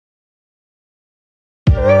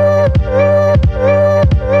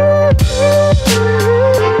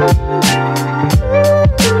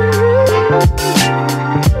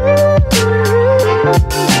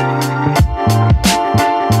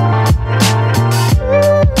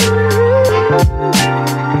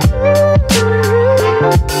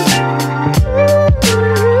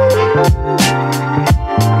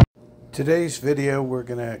today's video, we're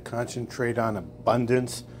going to concentrate on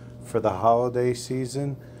abundance for the holiday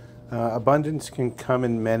season. Abundance can come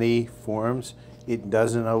in many forms. It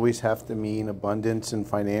doesn't always have to mean abundance in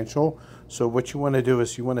financial. So what you want to do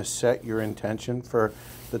is you want to set your intention for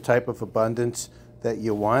the type of abundance that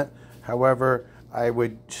you want. However, I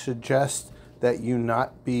would suggest that you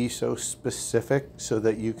not be so specific so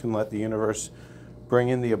that you can let the universe bring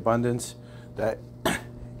in the abundance that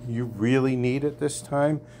you really need at this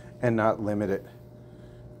time and not limit it.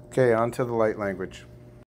 Okay, on to the light language.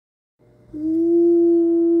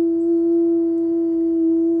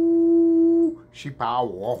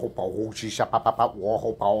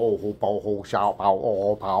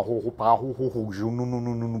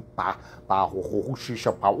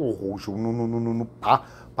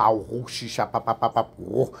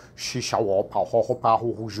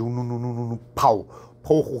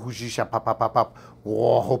 Shisha papa papa,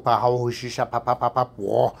 whoa, pow, shisha papa papa,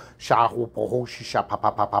 whoa, shahu poho shisha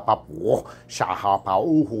papa papa, whoa, shaha pow,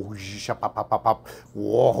 shisha papa papa,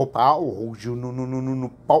 whoa, pow, junu no no no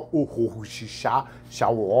no, pow, shisha,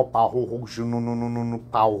 shaw, pow, junu no no no no,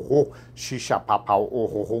 pow, shisha papa,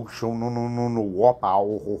 oh, shunu no no no, whoa,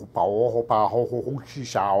 pow,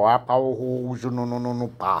 shisha, pow, junu no no no,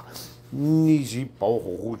 pa. Niji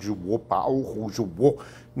pow, ju, pow, ju,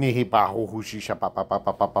 Nihi bahu shisha papa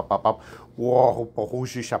papa papa papa, whoa, pohu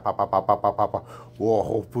shisha papa papa papa,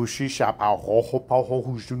 whoa, pushisha pow, ho pow,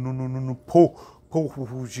 no no no no, po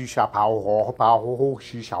shisha pow, pow,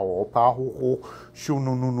 shisha, pow, shu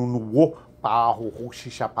no no no no, wo, pow,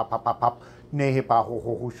 shisha papa papa, nehi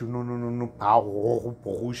bahu, no no no no, pow,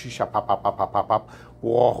 pohu shisha papa papa papa,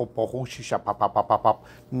 whoa, pohu shisha papa papa,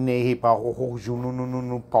 nehi bahu, no no no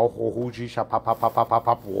no, pow, shisha papa papa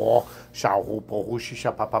papa, whoa, shahu pohu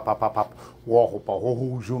shisha papa papa, whoa,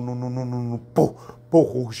 pohu, no no no no,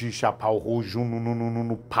 pohu shisha pow, no no no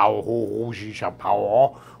no, pow, shisha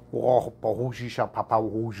pow, whoa, pohu shisha papa,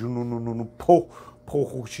 no no no no,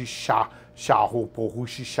 pohu shisha, shahu pohu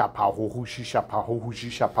shisha pow, shisha pow,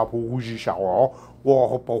 shisha pow, shisha,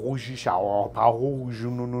 whoa, pohu shisha, pow,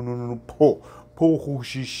 no no no no, pohu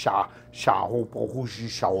shisha, shahu pohu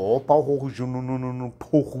shisha, pohu, no no no no,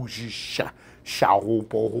 pohu shisha. Shahu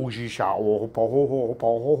pohu shisha,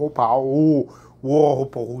 pohu pow, whoa,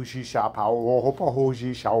 pohu shisha pow, pohu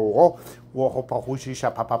shisha, whoa, pohu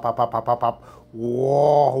shisha papa papa papa,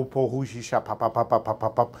 whoa, pohu shisha papa papa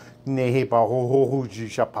papa, nehi pohu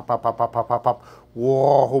shisha papa papa papa,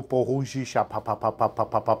 whoa, pohu shisha papa papa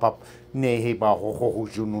papa, nehi pohu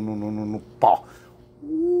no no no no no pa.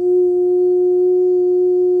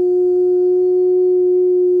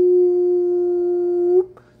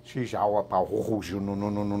 Shisha wa pa ho no no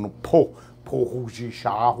no no no po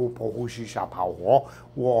shisha ho shisha pa wo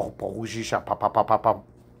shisha pa pa pa pa pa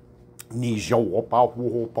ni jo wo pa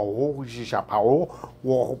ho shisha pa wo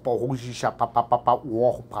shisha pa pa pa pa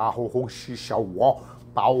wo pa ho shisha wo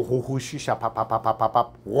pa ho shisha pa pa pa pa pa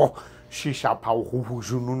pa wo shisha pa ho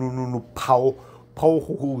no no no no pa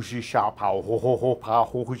ho shisha pa ho pa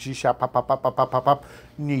ho shisha pa pa pa pa pa pa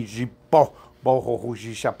ni ji po Boho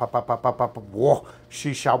shisha papa papa papa, wo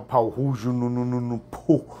shisha pow huju no no no no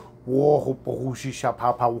po, wo pohu shisha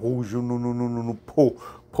papa huju no no no no no po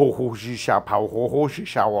shisha pow ho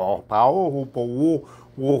shisha wo pow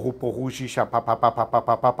wo pohu shisha papa papa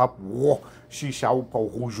papa papa, wo shisha pow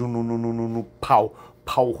huju no no no no no pow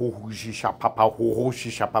ho shisha papa ho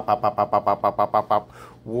shisha papa papa papa papa,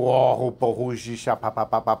 wo pohu shisha papa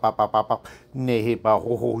papa papa papa, nehe ba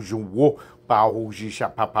ho ju Pow shisha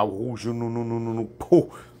papa rouge no no no no no po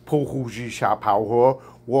rouge sha pow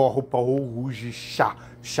wo pow sha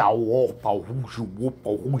wo pow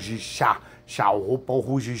rouge sha wo pow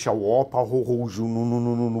rouge sha wo pow rouge no no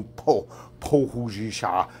no no no po rouge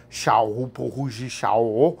sha wo pow rouge sha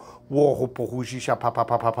wo pow rouge sha papa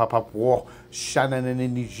papa papa wo sha na na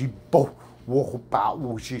ni jibo wo pa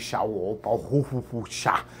wo sha wo pow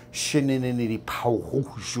sha shenene pow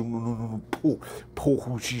rouge no no no po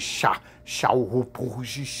rouge sha Shao pohu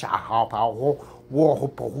shisha pa wo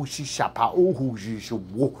pohu shisha pa rouge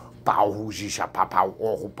wo pa rouge sha papa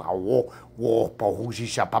pa wo pohu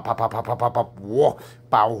shisha papa papa papa wo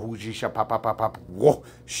pa rouge sha papa papa wo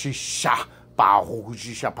shisha pa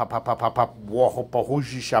rouge sha papa papa wo pohu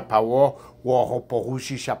shisha pa wo pohu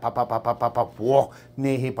shisha papa papa papa wo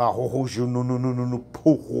nehi pa rouge no no no no no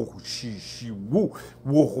pohu shishi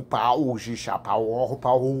wo pa rouge sha pa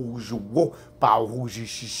rouge wo pa rouge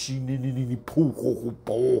shishi ni po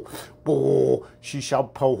shisha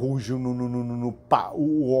pa rouge no no no no no pa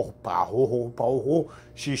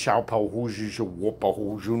shisha pa rouge wo pa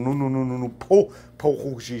rouge no no no no po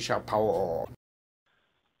rouge sha pa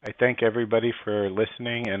I thank everybody for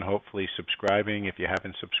listening and hopefully subscribing. If you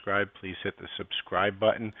haven't subscribed, please hit the subscribe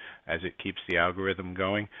button as it keeps the algorithm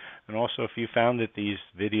going. And also, if you found that these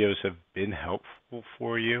videos have been helpful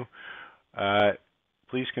for you,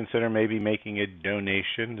 please consider maybe making a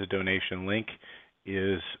donation. The donation link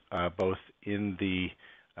is both in the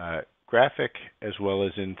graphic as well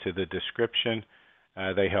as into the description.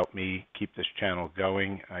 They help me keep this channel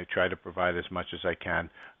going. I try to provide as much as I can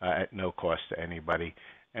at no cost to anybody.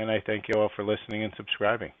 And I thank you all for listening and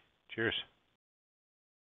subscribing. Cheers.